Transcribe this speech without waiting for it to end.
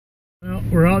Well,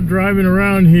 we're out driving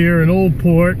around here in Old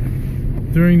Port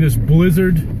during this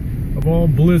blizzard of all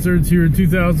blizzards here in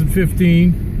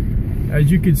 2015.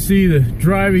 As you can see, the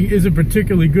driving isn't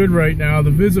particularly good right now. The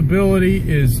visibility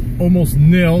is almost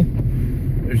nil.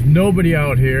 There's nobody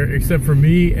out here except for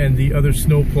me and the other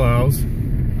snow plows.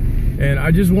 And I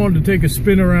just wanted to take a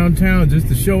spin around town just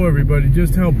to show everybody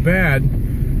just how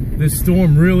bad this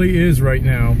storm really is right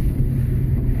now.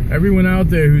 Everyone out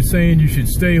there who's saying you should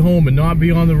stay home and not be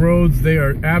on the roads, they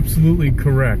are absolutely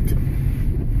correct.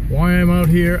 Why I'm out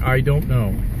here, I don't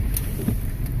know.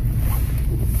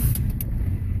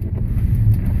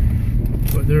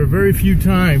 But there are very few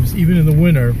times, even in the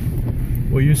winter,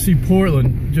 where you see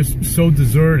Portland just so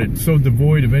deserted, so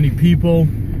devoid of any people,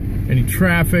 any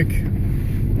traffic,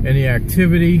 any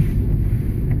activity.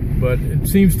 But it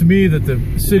seems to me that the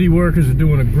city workers are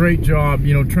doing a great job,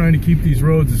 you know, trying to keep these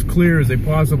roads as clear as they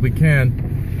possibly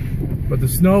can. But the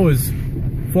snow is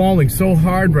falling so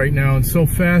hard right now and so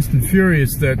fast and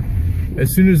furious that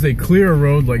as soon as they clear a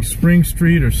road like Spring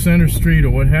Street or Center Street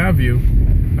or what have you,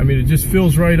 I mean, it just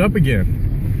fills right up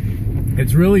again.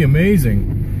 It's really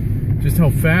amazing just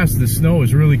how fast the snow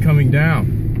is really coming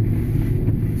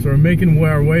down. So we're making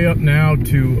our way up now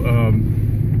to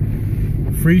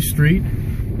Free Street.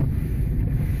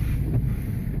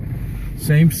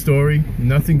 Same story,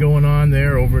 nothing going on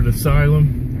there over at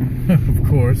Asylum, of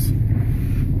course.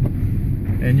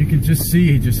 And you can just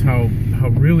see just how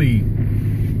really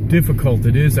difficult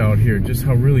it is out here, just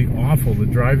how really awful the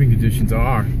driving conditions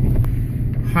are.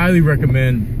 Highly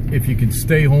recommend, if you can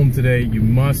stay home today,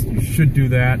 you should do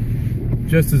that,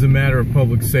 just as a matter of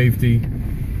public safety.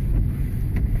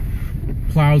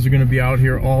 Plows are going to be out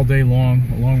here all day long,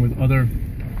 along with other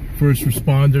first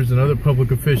responders and other public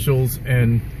officials,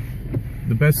 and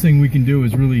the best thing we can do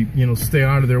is really, you know, stay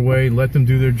out of their way, let them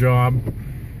do their job.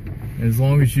 And as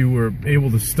long as you were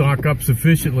able to stock up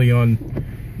sufficiently on,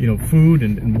 you know, food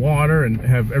and water and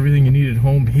have everything you need at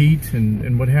home, heat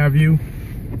and what have you,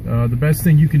 the best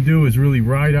thing you can do is really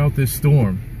ride out this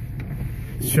storm.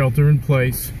 Shelter in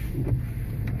place.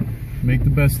 Make the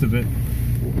best of it.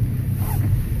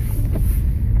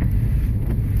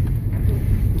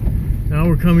 Now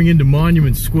we're coming into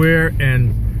Monument Square,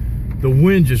 and the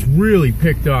wind just really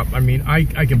picked up. I mean, I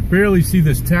can barely see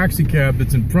this taxi cab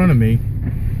that's in front of me.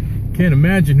 Can't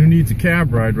imagine who needs a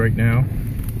cab ride right now.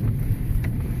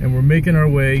 And we're making our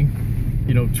way,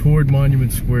 you know, toward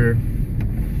Monument Square.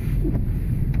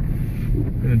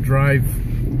 Gonna drive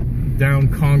down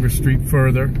Congress Street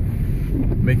further,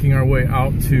 making our way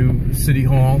out to City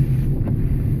Hall.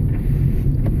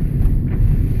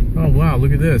 Oh wow,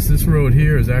 look at this. This road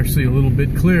here is actually a little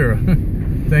bit clearer,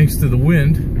 thanks to the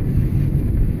wind.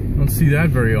 Don't see that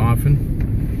very often.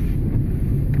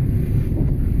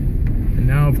 And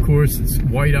now, of course, it's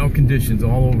whiteout conditions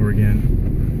all over again.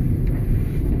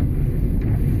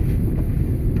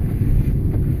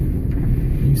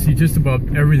 You see just about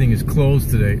everything is closed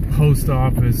today. Post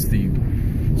office, the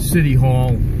city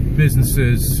hall,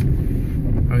 businesses. I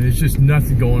mean, there's just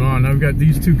nothing going on. I've got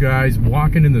these two guys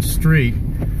walking in the street.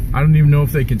 I don't even know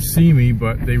if they can see me,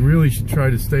 but they really should try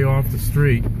to stay off the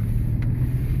street.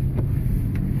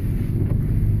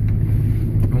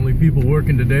 Only people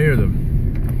working today are the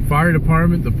fire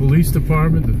department, the police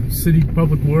department, the city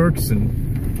public works,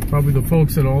 and probably the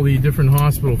folks at all the different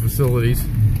hospital facilities.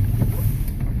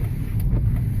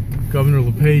 Governor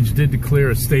LePage did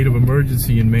declare a state of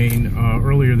emergency in Maine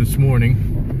earlier this morning,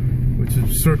 which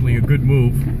is certainly a good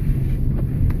move.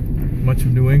 Much of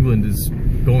New England is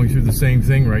going through the same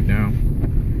thing right now.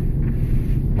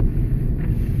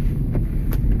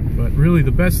 But really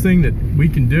the best thing that we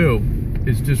can do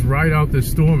is just ride out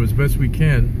this storm as best we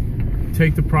can,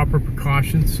 take the proper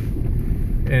precautions,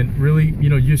 and really, you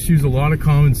know, just use a lot of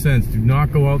common sense. Do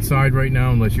not go outside right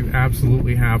now unless you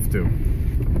absolutely have to.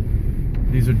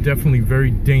 These are definitely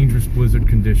very dangerous blizzard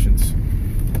conditions.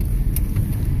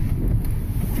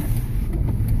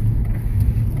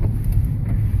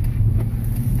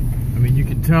 I mean, you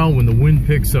can tell when the wind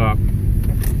picks up,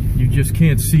 you just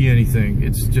can't see anything.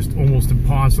 It's just almost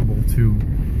impossible to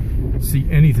see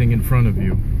anything in front of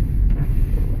you.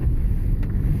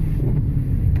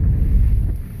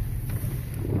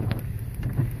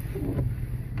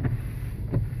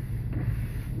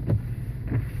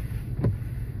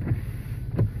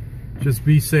 Just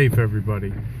be safe,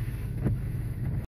 everybody.